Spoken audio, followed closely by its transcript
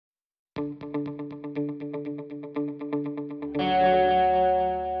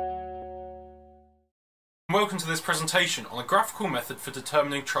welcome to this presentation on a graphical method for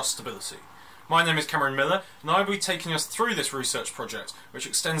determining truss stability. My name is Millar, and I will be taking us through this research project, which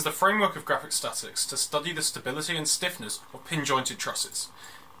extends the framework of graphic statics to study the stability and stiffness of pin-jointed trusses.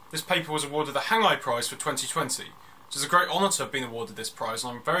 This paper was awarded the Hangai Prize for 2020. It is a great honour to have been awarded this prize,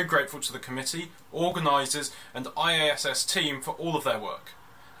 and I'm very grateful to the committee, organisers and IASS team for all of their work.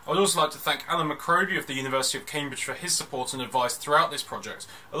 I would also like to thank Alan McCroby of the University of Cambridge for his support and advice throughout this project,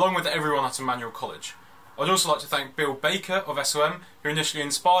 along with everyone at Emmanuel College. I would also like to thank Bill Baker of SOM, who initially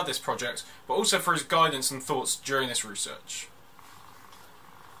inspired this project, but also for his guidance and thoughts during this research.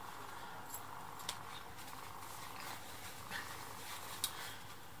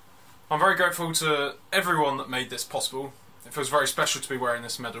 I'm very grateful to everyone that made this possible. It feels very special to be wearing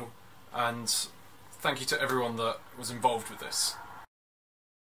this medal, and thank you to everyone that was involved with this.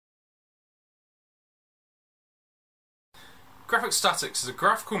 Graphic statics is a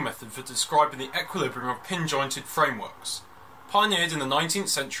graphical method for describing the equilibrium of pin-jointed frameworks. Pioneered in the 19th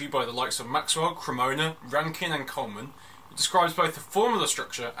century by the likes of Maxwell, Cremona, Rankine and Coleman, it describes both the form of the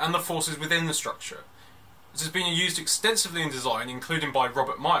structure and the forces within the structure. It has been used extensively in design, including by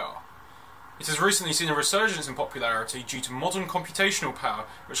Robert Millar. It has recently seen a resurgence in popularity due to modern computational power,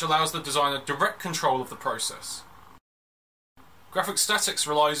 which allows the designer direct control of the process. Graphic statics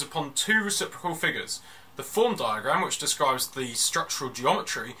relies upon two reciprocal figures: the form diagram, which describes the structural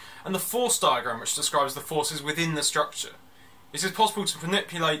geometry, and the force diagram, which describes the forces within the structure. It is possible to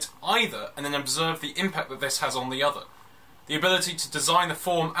manipulate either and then observe the impact that this has on the other. The ability to design the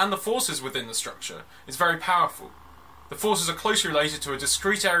form and the forces within the structure is very powerful. The forces are closely related to a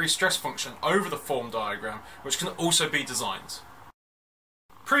discrete area stress function over the form diagram, which can also be designed.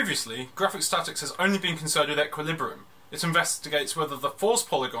 Previously, graphic statics has only been concerned with equilibrium. It investigates whether the force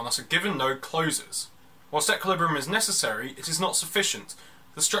polygon at a given node closes. Whilst equilibrium is necessary, it is not sufficient.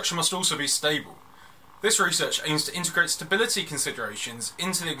 The structure must also be stable. This research aims to integrate stability considerations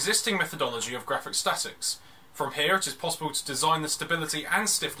into the existing methodology of graphic statics. From here, it is possible to design the stability and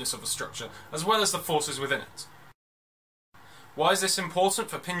stiffness of a structure, as well as the forces within it. Why is this important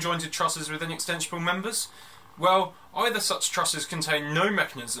for pin-jointed trusses within extensible members? Well, either such trusses contain no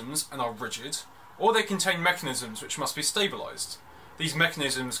mechanisms and are rigid, or they contain mechanisms which must be stabilised. These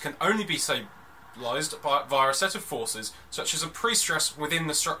mechanisms can only be stabilised via a set of forces, such as a pre-stress within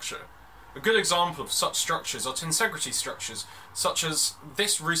the structure. A good example of such structures are tensegrity structures, such as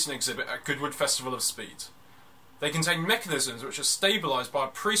this recent exhibit at Goodwood Festival of Speed. They contain mechanisms which are stabilised by a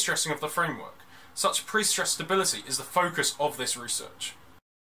pre-stressing of the framework. Such pre-stress stability is the focus of this research.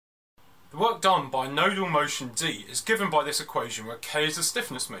 The work done by nodal motion D is given by this equation where K is a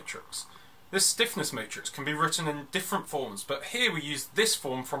stiffness matrix. This stiffness matrix can be written in different forms, but here we use this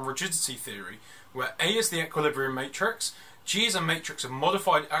form from rigidity theory, where A is the equilibrium matrix, G is a matrix of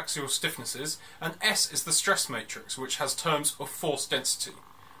modified axial stiffnesses, and S is the stress matrix, which has terms of force density.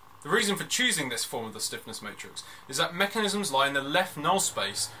 The reason for choosing this form of the stiffness matrix is that mechanisms lie in the left null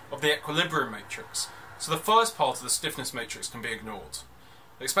space of the equilibrium matrix, so the first part of the stiffness matrix can be ignored.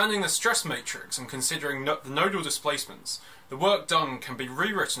 Expanding the stress matrix and considering the nodal displacements, the work done can be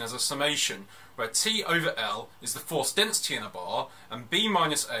rewritten as a summation where T over L is the force density in a bar and B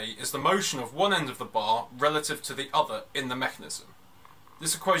minus A is the motion of one end of the bar relative to the other in the mechanism.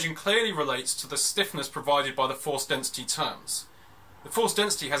 This equation clearly relates to the stiffness provided by the force density terms. The force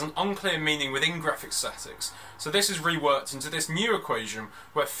density has an unclear meaning within graphic statics, so this is reworked into this new equation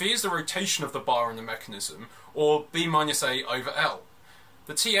where phi is the rotation of the bar in the mechanism, or B minus A over L.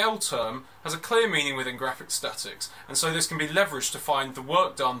 The TL term has a clear meaning within graphic statics, and so this can be leveraged to find the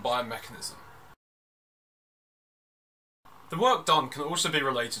work done by a mechanism. The work done can also be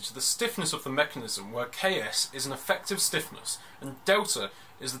related to the stiffness of the mechanism, where Ks is an effective stiffness and delta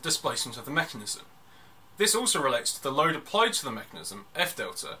is the displacement of the mechanism. This also relates to the load applied to the mechanism, F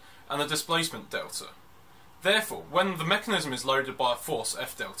delta, and the displacement delta. Therefore, when the mechanism is loaded by a force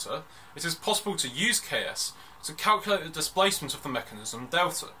F delta, it is possible to use Ks to calculate the displacement of the mechanism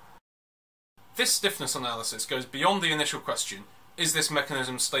delta. This stiffness analysis goes beyond the initial question, is this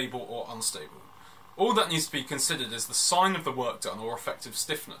mechanism stable or unstable? All that needs to be considered is the sign of the work done or effective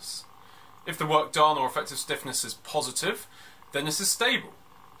stiffness. If the work done or effective stiffness is positive, then it is stable.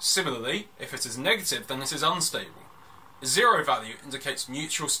 Similarly, if it is negative, then it is unstable. A zero value indicates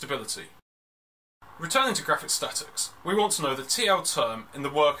neutral stability. Returning to graphic statics, we want to know the TL term in the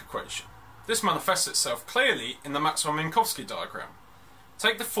work equation. This manifests itself clearly in the Maxwell-Minkowski diagram.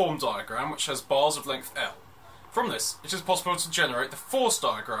 Take the form diagram, which has bars of length L. From this, it is possible to generate the force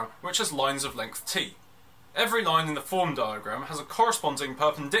diagram, which has lines of length T. Every line in the form diagram has a corresponding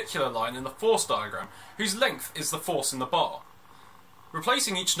perpendicular line in the force diagram, whose length is the force in the bar.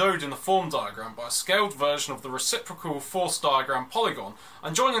 Replacing each node in the form diagram by a scaled version of the reciprocal force diagram polygon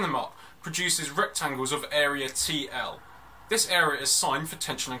and joining them up produces rectangles of area TL. This area is signed for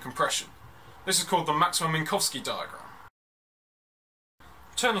tension and compression. This is called the Maxwell-Minkowski diagram.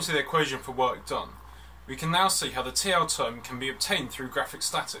 Turning to the equation for work done, we can now see how the TL term can be obtained through graphic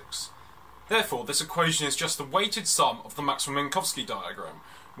statics. Therefore, this equation is just the weighted sum of the Maxwell-Minkowski diagram,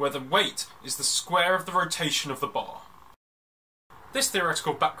 where the weight is the square of the rotation of the bar. This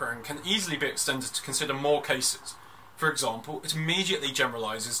theoretical background can easily be extended to consider more cases. For example, it immediately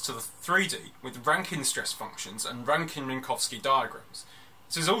generalises to the 3D with Rankine stress functions and Rankine-Minkowski diagrams.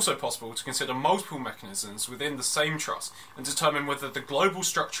 It is also possible to consider multiple mechanisms within the same truss and determine whether the global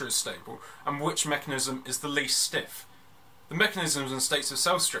structure is stable and which mechanism is the least stiff. The mechanisms and states of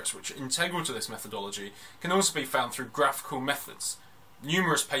self-stress which are integral to this methodology can also be found through graphical methods.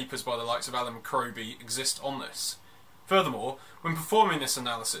 Numerous papers by the likes of Alan McRoby exist on this. Furthermore, when performing this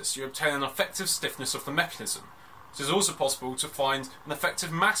analysis, you obtain an effective stiffness of the mechanism. It is also possible to find an effective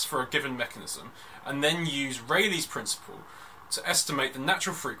mass for a given mechanism and then use Rayleigh's principle to estimate the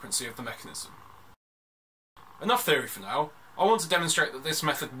natural frequency of the mechanism. Enough theory for now. I want to demonstrate that this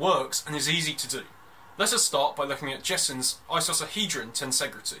method works and is easy to do. Let us start by looking at Jessen's isosahedron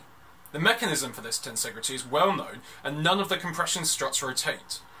tensegrity. The mechanism for this tensegrity is well known and none of the compression struts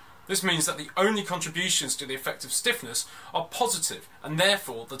rotate. This means that the only contributions to the effective stiffness are positive and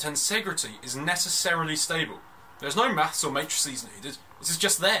therefore the tensegrity is necessarily stable. There is no maths or matrices needed, it is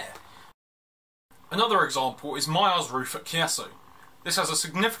just there. Another example is Millar's roof at Chiasso. This has a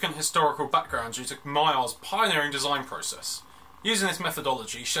significant historical background due to Millar's pioneering design process. Using this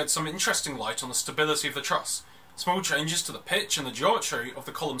methodology sheds some interesting light on the stability of the truss. Small changes to the pitch and the geometry of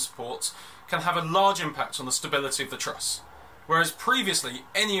the column supports can have a large impact on the stability of the truss. Whereas previously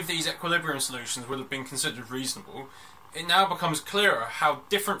any of these equilibrium solutions would have been considered reasonable, it now becomes clearer how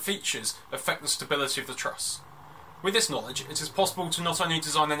different features affect the stability of the truss. With this knowledge, it is possible to not only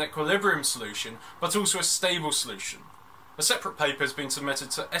design an equilibrium solution, but also a stable solution. A separate paper has been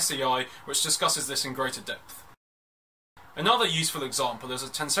submitted to SEI which discusses this in greater depth. Another useful example is a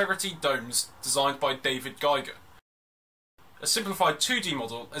tensegrity domes designed by David Geiger. A simplified 2D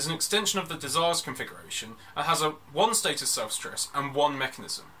model is an extension of the Desires configuration and has a one state of self-stress and one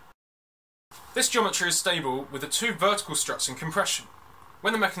mechanism. This geometry is stable with the two vertical struts in compression.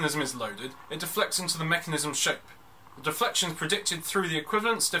 When the mechanism is loaded, it deflects into the mechanism's shape. The deflections predicted through the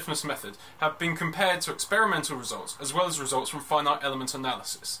equivalent stiffness method have been compared to experimental results as well as results from finite element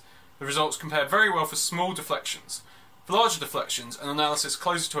analysis. The results compare very well for small deflections. For larger deflections, an analysis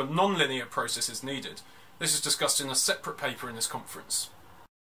closer to a non-linear process is needed. This is discussed in a separate paper in this conference.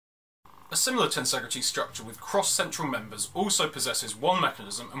 A similar tensegrity structure with cross-central members also possesses one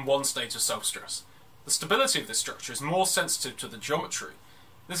mechanism and one state of self-stress. The stability of this structure is more sensitive to the geometry.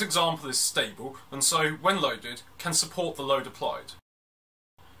 This example is stable and so, when loaded, can support the load applied.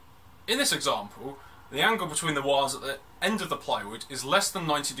 In this example, the angle between the wires at the end of the plywood is less than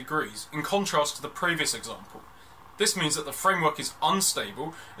 90 degrees, in contrast to the previous example. This means that the framework is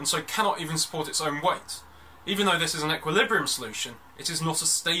unstable and so cannot even support its own weight. Even though this is an equilibrium solution, it is not a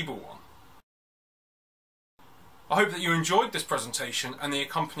stable one. I hope that you enjoyed this presentation and the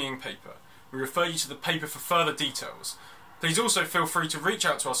accompanying paper. We refer you to the paper for further details. Please also feel free to reach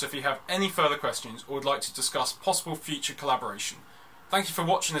out to us if you have any further questions or would like to discuss possible future collaboration. Thank you for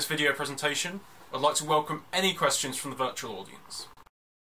watching this video presentation. I'd like to welcome any questions from the virtual audience.